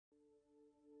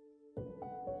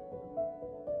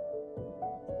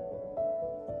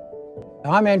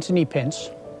I'm Anthony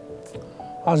Pence.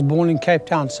 I was born in Cape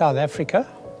Town, South Africa.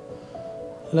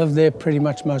 Lived there pretty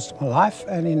much most of my life.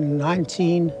 And in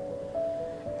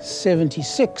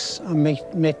 1976, I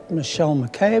met Michelle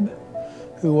McCabe,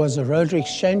 who was a Rotary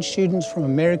Exchange student from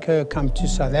America, come to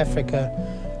South Africa.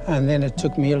 And then it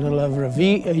took me a little over a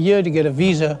year to get a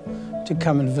visa to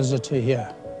come and visit her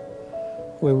here,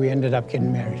 where we ended up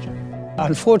getting married.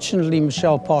 Unfortunately,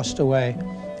 Michelle passed away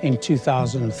in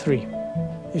 2003.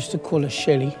 I used to call her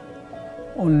Shelley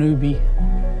or Newbie.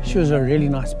 She was a really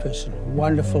nice person,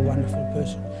 wonderful, wonderful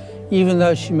person. Even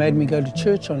though she made me go to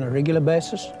church on a regular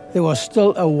basis, there was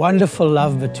still a wonderful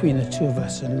love between the two of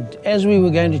us. And as we were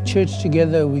going to church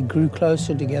together, we grew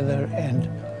closer together, and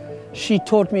she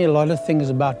taught me a lot of things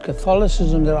about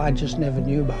Catholicism that I just never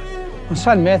knew about. My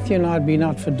son Matthew and I had been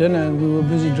out for dinner, and we were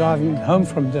busy driving home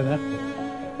from dinner,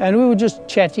 and we were just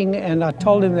chatting, and I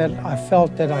told him that I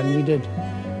felt that I needed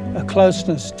a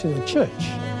closeness to the church.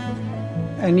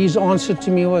 And his answer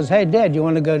to me was, "Hey, Dad, you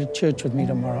want to go to church with me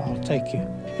tomorrow? I'll take you."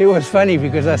 It was funny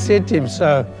because I said to him,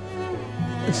 "So,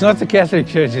 it's not the Catholic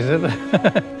Church, is it?"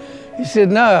 He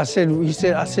said, "No." I said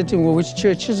to him, "Well, which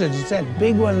church is it?" It's that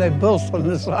big one they built on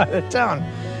the side of town.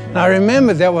 And I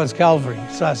remembered that was Calvary.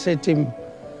 So I said to him,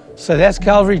 "So that's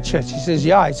Calvary Church?" He says,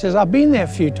 "Yeah." He says, "I've been there a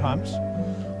few times."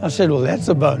 I said, "Well, that's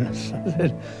a bonus." I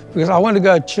said, because I want to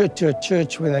go to a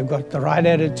church where they've got the right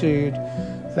attitude,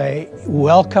 they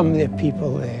welcome their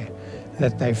people there,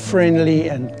 that they're friendly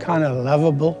and kind of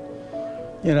lovable,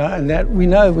 you know, and that we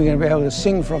know we're going to be able to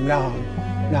sing from now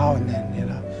and then, you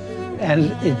know.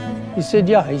 And he said,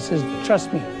 "Yeah." He says,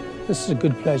 "Trust me, this is a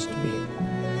good place to be."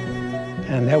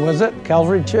 And that was it,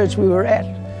 Calvary Church we were at.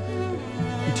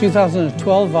 In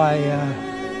 2012, I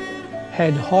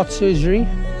had heart surgery,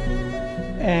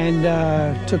 and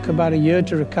took about a year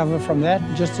to recover from that.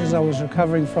 Just as I was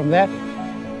recovering from that,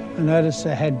 I noticed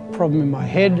I had a problem in my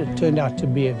head. It turned out to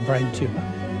be a brain tumor.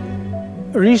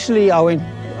 Recently, I went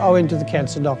to the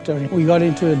cancer doctor, and we got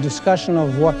into a discussion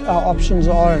of what our options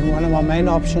are, and one of my main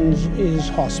options is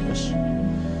hospice.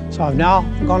 So I've now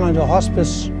gone into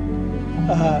hospice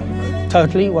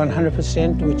totally,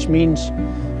 100%, which means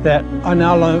that I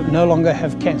now no longer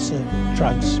have cancer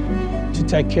drugs to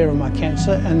take care of my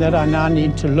cancer, and that I now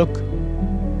need to look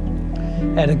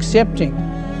at accepting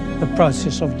the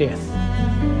process of death.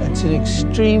 It's an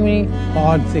extremely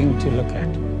hard thing to look at.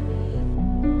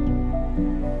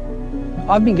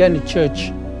 I've been going to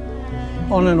church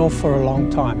on and off for a long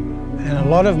time, and a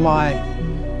lot of my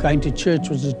going to church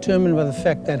was determined by the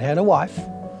fact that I had a wife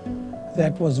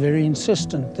that was very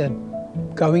insistent that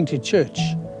going to church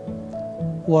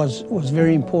was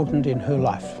very important in her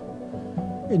life.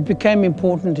 It became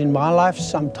important in my life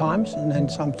sometimes, and then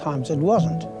sometimes it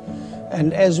wasn't.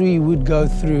 And as we would go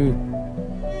through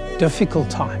difficult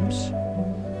times,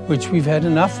 which we've had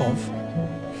enough of,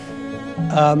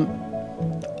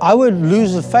 I would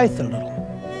lose the faith a little.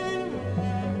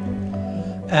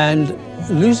 And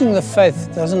losing the faith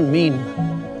doesn't mean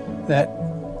that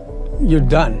you're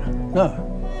done. No.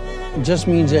 It just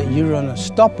means that you're on a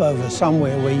stopover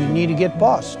somewhere where you need to get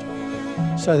past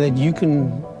so that you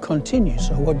can continue.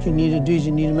 So what you need to do is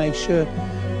you need to make sure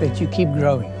that you keep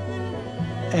growing.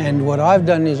 And what I've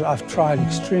done is I've tried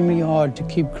extremely hard to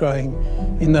keep growing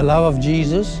in the love of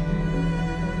Jesus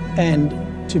and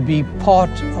to be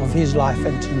part of his life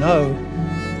and to know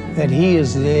that he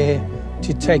is there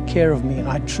to take care of me. And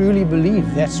I truly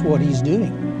believe that's what he's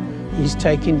doing. He's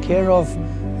taking care of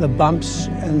the bumps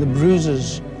and the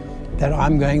bruises that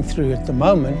I'm going through at the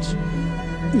moment.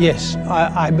 Yes,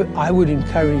 I would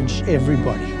encourage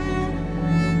everybody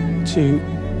to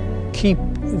keep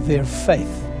their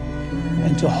faith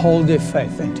and to hold their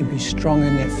faith and to be strong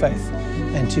in their faith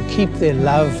and to keep their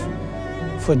love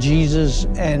for Jesus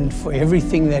and for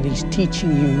everything that he's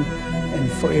teaching you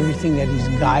and for everything that he's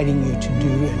guiding you to do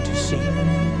and to see.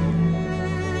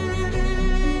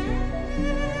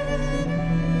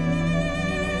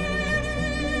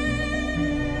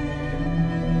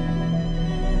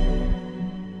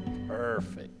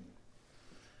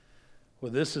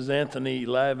 Well, this is Anthony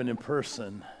live and in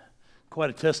person.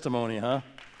 Quite a testimony, huh?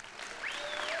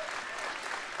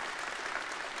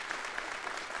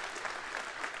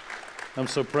 I'm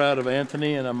so proud of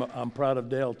Anthony, and I'm proud of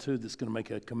Dale, too, that's going to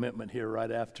make a commitment here right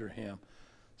after him.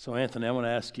 So, Anthony, I want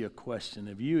to ask you a question.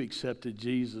 Have you accepted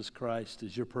Jesus Christ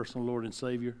as your personal Lord and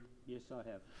Savior? Yes, I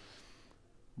have.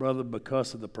 Brother,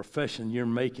 because of the profession you're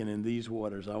making in these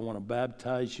waters, I want to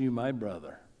baptize you, my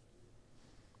brother.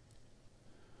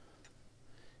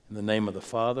 In the name of the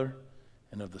Father,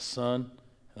 and of the Son,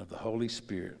 and of the Holy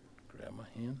Spirit. Grab my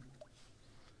hand.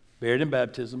 Buried in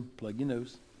baptism. Plug your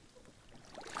nose.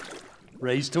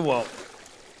 Raised to walk.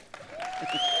 You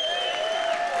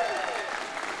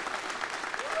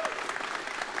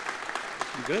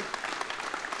good?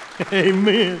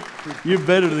 Amen. You're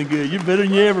better than good. You're better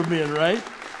than you ever been, right?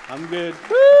 I'm good.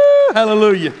 Woo!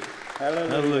 Hallelujah. Hallelujah.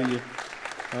 Hallelujah.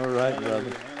 All right,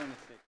 Hallelujah. brother.